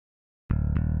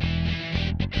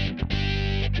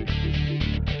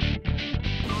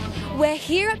We're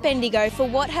here at Bendigo for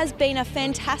what has been a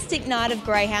fantastic night of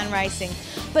greyhound racing,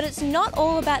 but it's not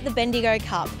all about the Bendigo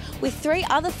Cup, with 3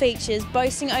 other features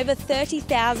boasting over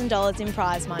 $30,000 in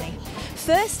prize money.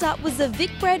 First up was the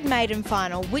Vicbred Maiden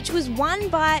Final, which was won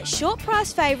by short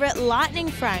price favourite Lightning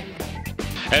Frank.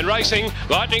 And racing,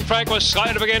 Lightning Frank was slow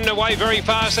to begin away very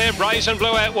fast there. Brazen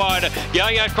Blue out wide.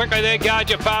 Going out quickly there, Guard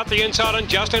Your Path the inside, and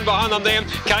just in behind them there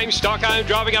came Stockholm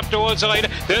driving up towards the lead.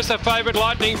 There's the favourite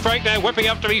Lightning Frank now whipping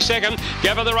up to be second.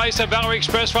 Giving the race to Valerie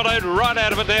Express, followed right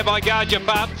out of it there by Guard Your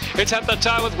Path. It's at the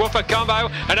toe with Woofer Combo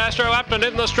and Astro Upton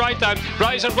in the straight though.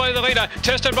 Brazen Blue the leader,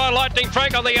 tested by Lightning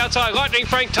Frank on the outside. Lightning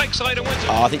Frank takes the lead and wins it.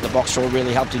 I think the box draw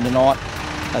really helped him tonight.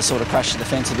 They sort of crashed the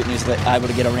fence a bit and he was able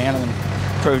to get around them.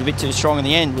 Proved a bit too strong in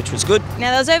the end, which was good.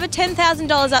 Now, there's over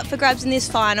 $10,000 up for grabs in this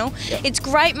final. Yep. It's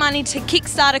great money to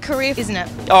kickstart a career, isn't it?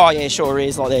 Oh yeah, sure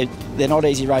is. Like they're not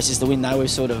easy races to win though.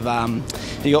 We've sort of,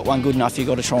 if you got one good enough, you've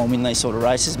got to try and win these sort of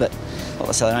races. But like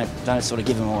I say, they don't sort of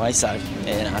give them away. So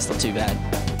yeah, no, it's not too bad.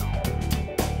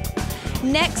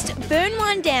 Next, Burn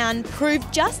One Down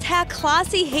proved just how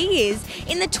classy he is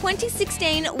in the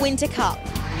 2016 Winter Cup.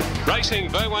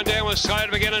 Racing, Burn One Down was slow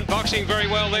to begin and boxing very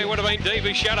well there would have been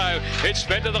Diva's Shadow. It's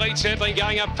sped to the lead, settling,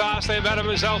 going up fast there.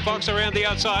 Mademoiselle Fox around the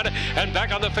outside and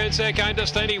back on the fence there came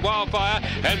Destiny Wildfire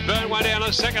and Burn One Down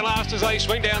is second last as they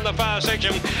swing down the far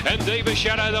section and Diva's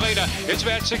Shadow the leader. It's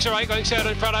about 6 or 8 lengths out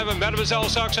in front over Mademoiselle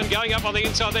Fox and going up on the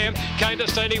inside there came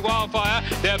Destiny Wildfire.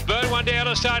 Now Burn One Down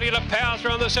is starting to power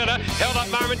through on the centre, held up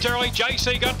momentarily.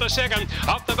 JC got the second,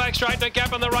 off the back straight to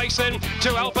cap in the race then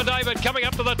to Alpha David coming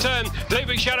up to the turn.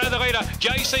 Diva's Shadow the leader,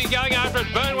 JC going after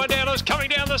it. Burn One Down is coming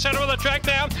down the centre of the track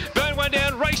now. Burn One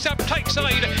Down raced up, takes the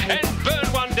lead, and Burn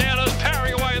One Down is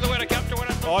powering away in the Winter Cup to win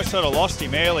it. I sort of lost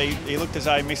him early. He looked as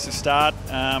though he missed the start,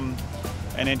 and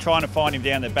then trying to find him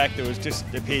down the back, there was just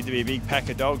appeared to be a big pack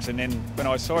of dogs. And then when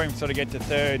I saw him sort of get to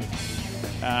third,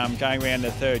 going around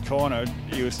the third corner,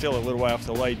 he was still a little way off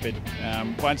the lead, but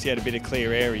once he had a bit of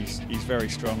clear air, he's very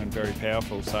strong and very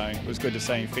powerful, so it was good to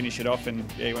see him finish it off, and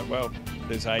yeah, he went well.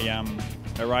 There's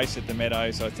a race at the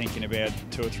Meadows, I think, in about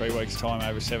 2 or 3 weeks' time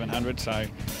over 700, so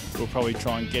we'll probably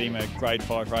try and get him a grade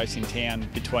 5 race in town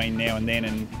between now and then,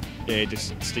 and yeah,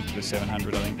 just stick to the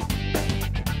 700, I think.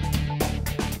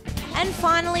 And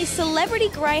finally, celebrity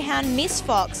greyhound Miss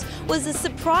Fox was the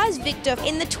surprise victor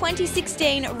in the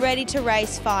 2016 Ready to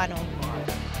Race final.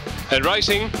 And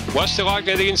racing, what's the like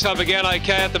there? The inside began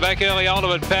okay at the back early.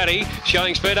 Ultimate Paddy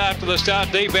showing speed after the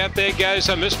start. Deep out there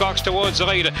goes Miss Fox towards the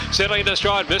lead. Settling to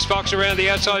stride. Miss Fox around the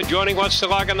outside, joining what's the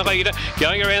like in the lead.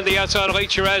 Going around the outside,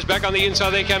 Elite Shiraz back on the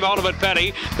inside. There came Ultimate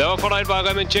Paddy. They were followed by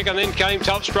Lemon Chicken. Then came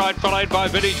Top Sprite, followed by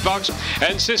Vintage Box.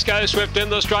 And Cisco Swift in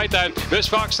the straight though. Miss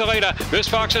Fox the leader. Miss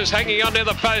Fox is hanging on near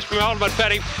the post from Ultimate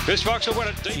Paddy. Miss Fox will win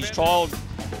it deep. She's trialled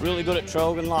really good at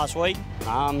Trelgan last week.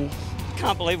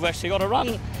 Can't believe we actually got a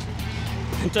run.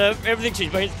 And everything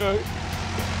she's been through,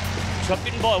 she got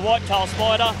bitten by a white-tailed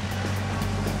spider,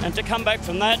 and to come back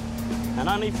from that, and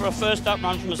only for a first up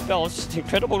run from a spell, it's just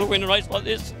incredible to win a race like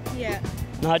this. Yeah.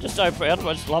 No, just so proud of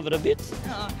her, I just love it a bit.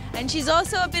 Oh, and she's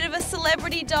also a bit of a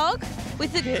celebrity dog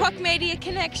with the Croc Media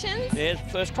connections. Yeah,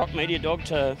 first Croc Media dog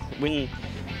to win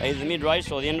either the mid-race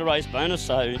or the end-of-race bonus,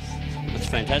 so it's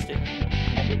fantastic.